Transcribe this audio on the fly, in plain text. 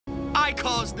I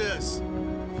caused this.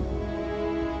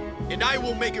 And I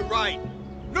will make it right.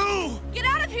 No! Get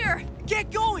out of here! Get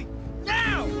going!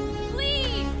 Now!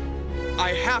 Please! I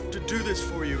have to do this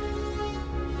for you.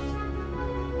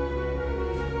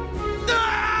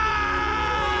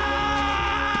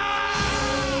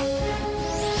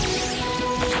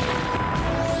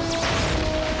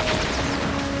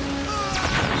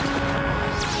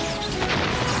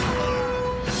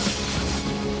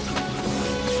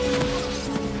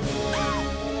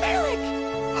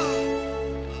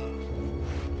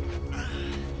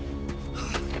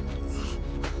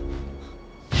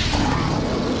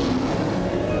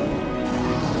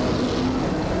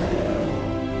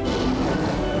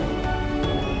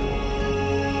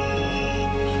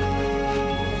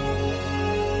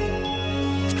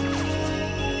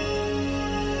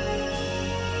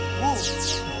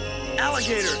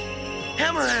 Alligator!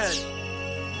 Hammerhead!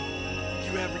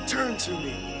 You have returned to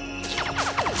me.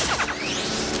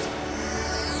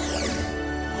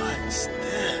 What's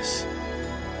this?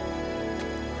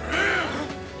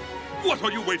 What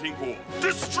are you waiting for?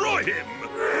 Destroy him!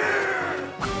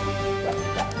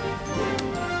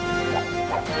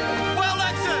 Well,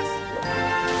 Access!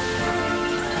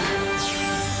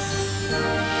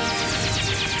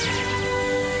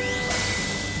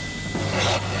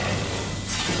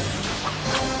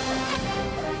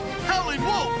 Howling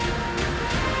Wolf!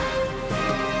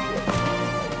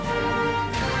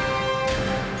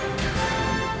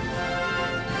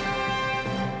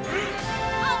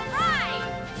 All right!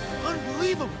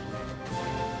 Unbelievable!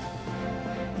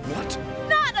 What?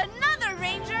 Not another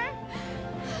ranger!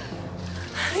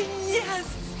 Yes,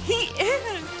 he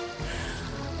is!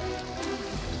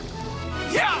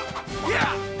 Yeah!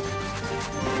 Yeah!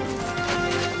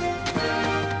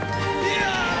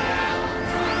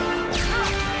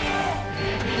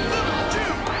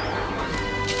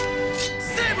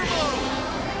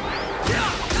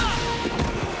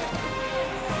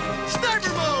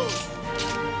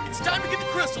 Time to get the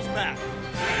crystals back.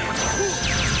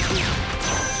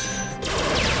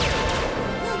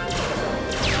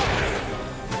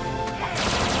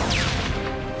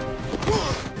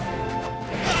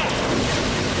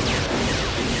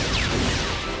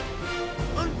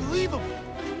 Unbelievable.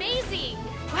 Amazing!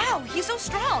 Wow, he's so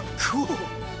strong! Cool!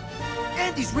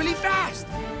 And he's really fast!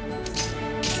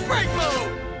 Break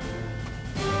mode!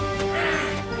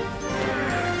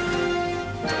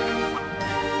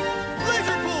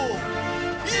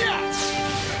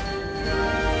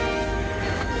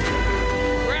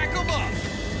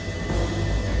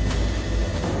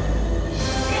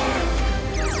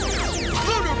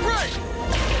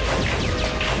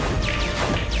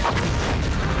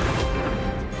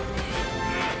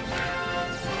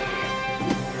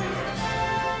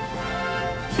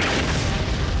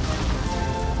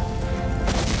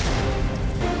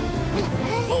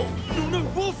 Lunar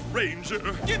Wolf Ranger!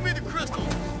 Give me the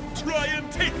crystals! Try and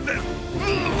take them!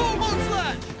 Hold on!